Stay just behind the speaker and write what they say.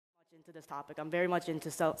into this topic. I'm very much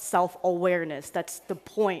into self-awareness. That's the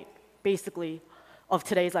point, basically, of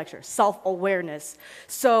today's lecture, self-awareness.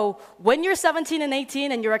 So when you're 17 and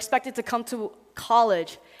 18 and you're expected to come to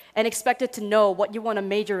college and expected to know what you want to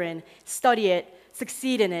major in, study it,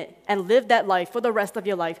 succeed in it, and live that life for the rest of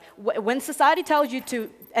your life, when society tells you to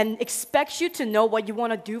and expects you to know what you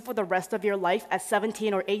want to do for the rest of your life at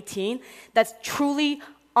 17 or 18, that's truly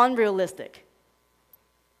unrealistic.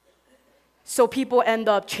 So people end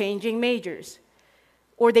up changing majors.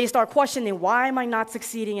 Or they start questioning, why am I not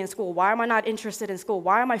succeeding in school? Why am I not interested in school?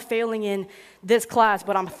 Why am I failing in this class,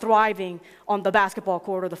 but I'm thriving on the basketball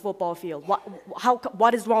court or the football field?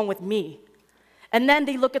 What is wrong with me? And then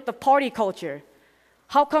they look at the party culture.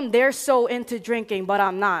 How come they're so into drinking, but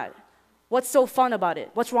I'm not? What's so fun about it?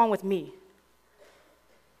 What's wrong with me?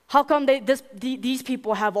 How come these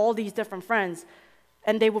people have all these different friends,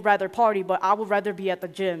 and they would rather party, but I would rather be at the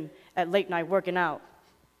gym at late night working out,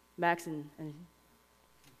 maxing and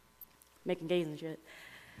making gains and shit.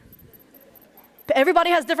 Everybody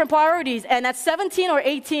has different priorities, and at 17 or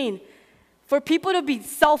 18, for people to be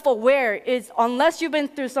self-aware is, unless you've been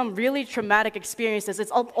through some really traumatic experiences,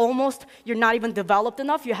 it's almost you're not even developed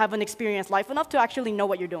enough, you haven't experienced life enough to actually know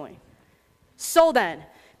what you're doing. So then,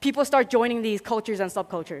 people start joining these cultures and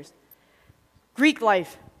subcultures. Greek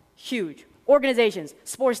life, huge. Organizations,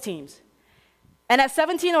 sports teams. And at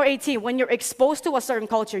 17 or 18, when you're exposed to a certain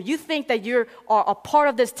culture, you think that you are a part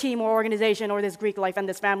of this team or organization or this Greek life and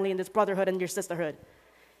this family and this brotherhood and your sisterhood.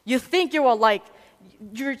 You think you're alike.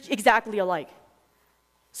 You're exactly alike.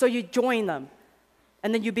 So you join them,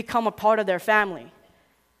 and then you become a part of their family.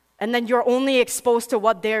 And then you're only exposed to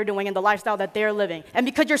what they're doing and the lifestyle that they're living. And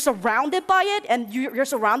because you're surrounded by it, and you're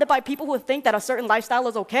surrounded by people who think that a certain lifestyle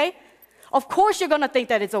is okay, of course you're going to think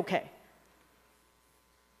that it's okay.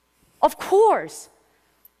 Of course.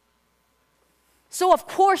 So of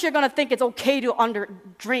course you're going to think it's okay to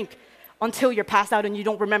drink until you're passed out and you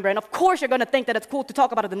don't remember. And of course you're going to think that it's cool to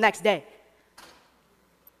talk about it the next day.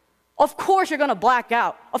 Of course you're going to black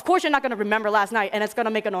out. Of course you're not going to remember last night and it's going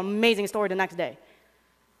to make an amazing story the next day.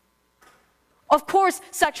 Of course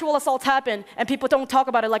sexual assaults happen and people don't talk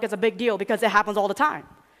about it like it's a big deal because it happens all the time.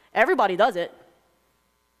 Everybody does it.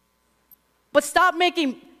 But stop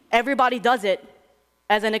making everybody does it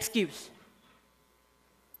as an excuse.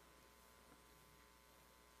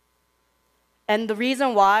 And the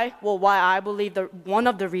reason why, why I believe one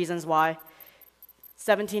of the reasons why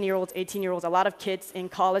 17-year-olds, 18-year-olds, a lot of kids in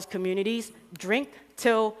college communities drink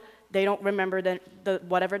till they don't remember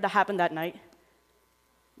whatever that happened that night.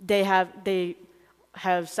 They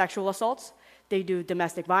have sexual assaults. They do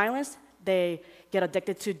domestic violence. They get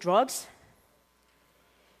addicted to drugs.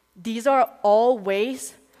 These are all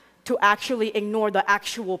ways to actually ignore the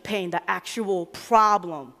actual pain, the actual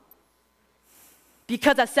problem.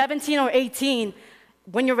 Because at 17 or 18,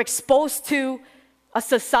 when you're exposed to a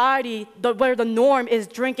society where the norm is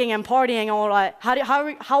drinking and partying and all that,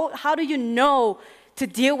 how do you know to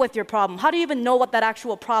deal with your problem? How do you even know what that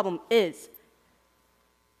actual problem is?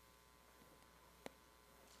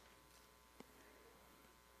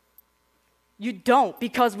 You don't,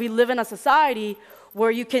 because we live in a society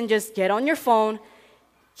where you can just get on your phone,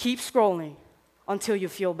 keep scrolling until you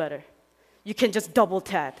feel better. You can just double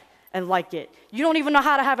tap and like it. You don't even know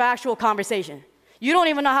how to have an actual conversation. You don't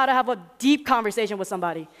even know how to have a deep conversation with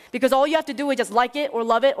somebody because all you have to do is just like it or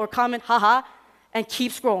love it or comment, haha, and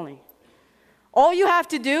keep scrolling. All you have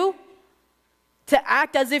to do to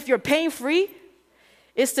act as if you're pain-free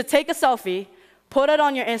is to take a selfie, put it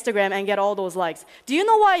on your Instagram, and get all those likes. Do you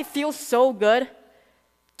know why it feels so good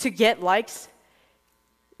to get likes?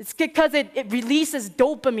 It's because it releases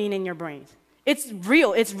dopamine in your brain. It's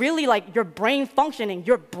real. It's really like your brain functioning.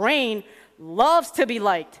 Your brain loves to be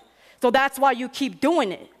liked. So that's why you keep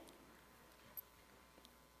doing it.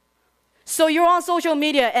 So you're on social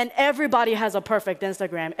media and everybody has a perfect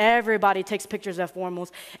Instagram. Everybody takes pictures at formals.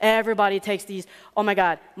 Everybody takes these, oh my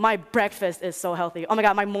God, my breakfast is so healthy. Oh my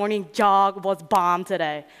God, my morning jog was bomb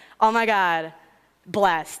today. Oh my God,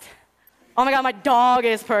 blessed. Oh my God, my dog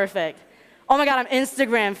is perfect. Oh my God, I'm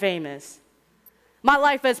Instagram famous. My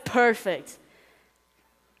life is perfect.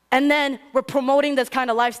 And then we're promoting this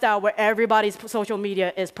kind of lifestyle where everybody's social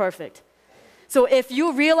media is perfect. So if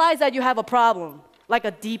you realize that you have a problem, like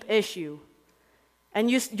a deep issue,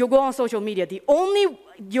 and you go on social media,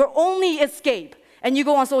 your only escape, and you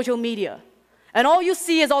go on social media, and all you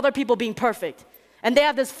see is other people being perfect, and they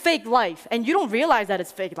have this fake life, and you don't realize that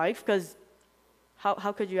it's fake life, because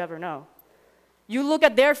how could you ever know? You look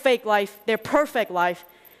at their fake life, their perfect life,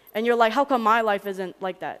 and you're like, how come my life isn't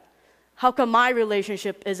like that? How come my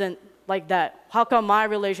relationship isn't like that? How come my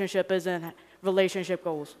relationship isn't relationship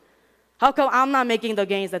goals? How come I'm not making the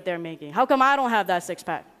gains that they're making? How come I don't have that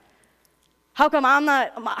six-pack? How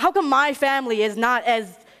come my family is not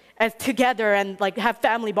as together and like have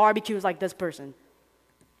family barbecues like this person?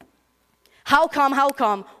 How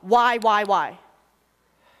come, why?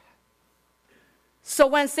 So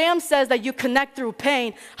when Sam says that you connect through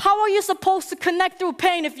pain, how are you supposed to connect through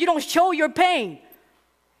pain if you don't show your pain?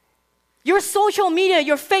 Your social media,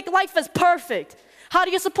 your fake life is perfect. How are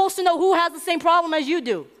you supposed to know who has the same problem as you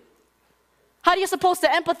do? How are you supposed to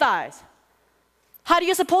empathize? How are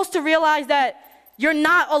you supposed to realize that you're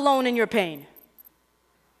not alone in your pain?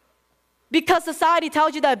 Because society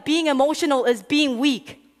tells you that being emotional is being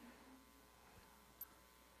weak.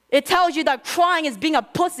 It tells you that crying is being a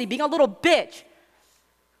pussy, being a little bitch.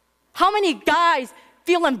 How many guys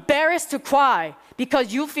feel embarrassed to cry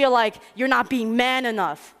because you feel like you're not being man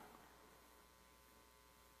enough?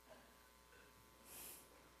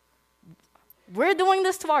 We're doing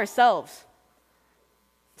this to ourselves.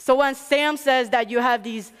 So when Sam says that you have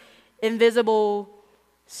these invisible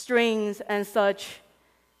strings and such,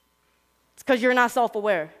 it's because you're not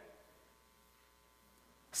self-aware.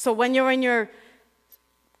 So when you're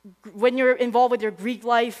involved with your Greek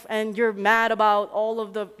life and you're mad about all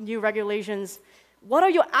of the new regulations, what are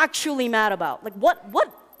you actually mad about? Like what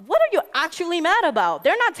are you actually mad about?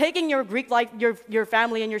 They're not taking your Greek life, your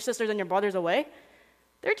family and your sisters and your brothers away.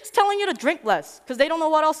 They're just telling you to drink less because they don't know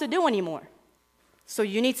what else to do anymore. So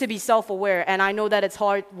you need to be self-aware, and I know that it's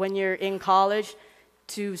hard when you're in college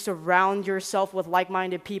to surround yourself with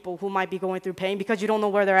like-minded people who might be going through pain because you don't know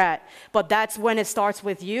where they're at. But that's when it starts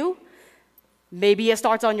with you. Maybe it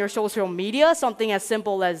starts on your social media, something as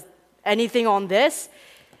simple as anything on this.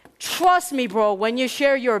 Trust me, bro, when you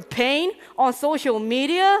share your pain on social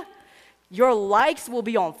media, your likes will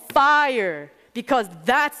be on fire because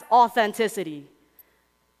that's authenticity.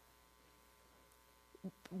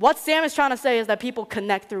 What Sam is trying to say is that people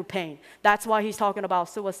connect through pain. That's why he's talking about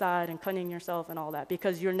suicide and cutting yourself and all that,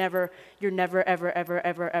 because you're never,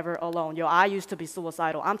 ever alone. Yo, I used to be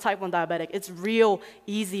suicidal. I'm type 1 diabetic. It's real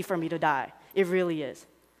easy for me to die. It really is.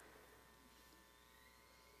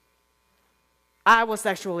 I was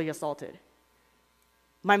sexually assaulted.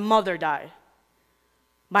 My mother died.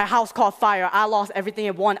 My house caught fire. I lost everything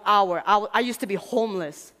in 1 hour. I used to be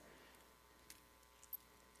homeless.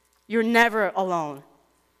 You're never alone.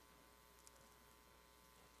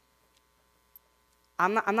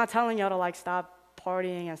 I'm not telling y'all to like stop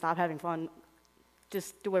partying and stop having fun.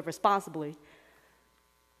 Just do it responsibly.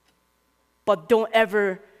 But don't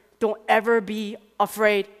ever be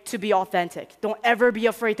afraid to be authentic. Don't ever be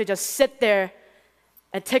afraid to just sit there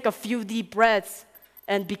and take a few deep breaths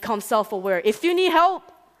and become self-aware. If you need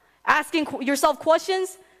help asking yourself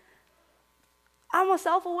questions, I'm a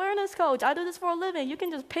self-awareness coach. I do this for a living. You can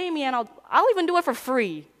just pay me and I'll even do it for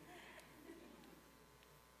free.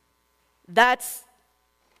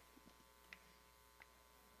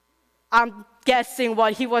 I'm guessing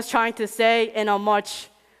what he was trying to say in a much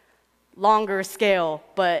longer scale,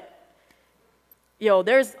 but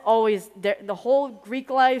there's always the whole Greek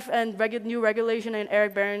life and new regulation and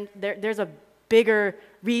Eric Barron. There's a bigger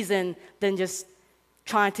reason than just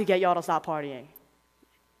trying to get y'all to stop partying.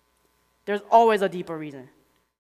 There's always a deeper reason.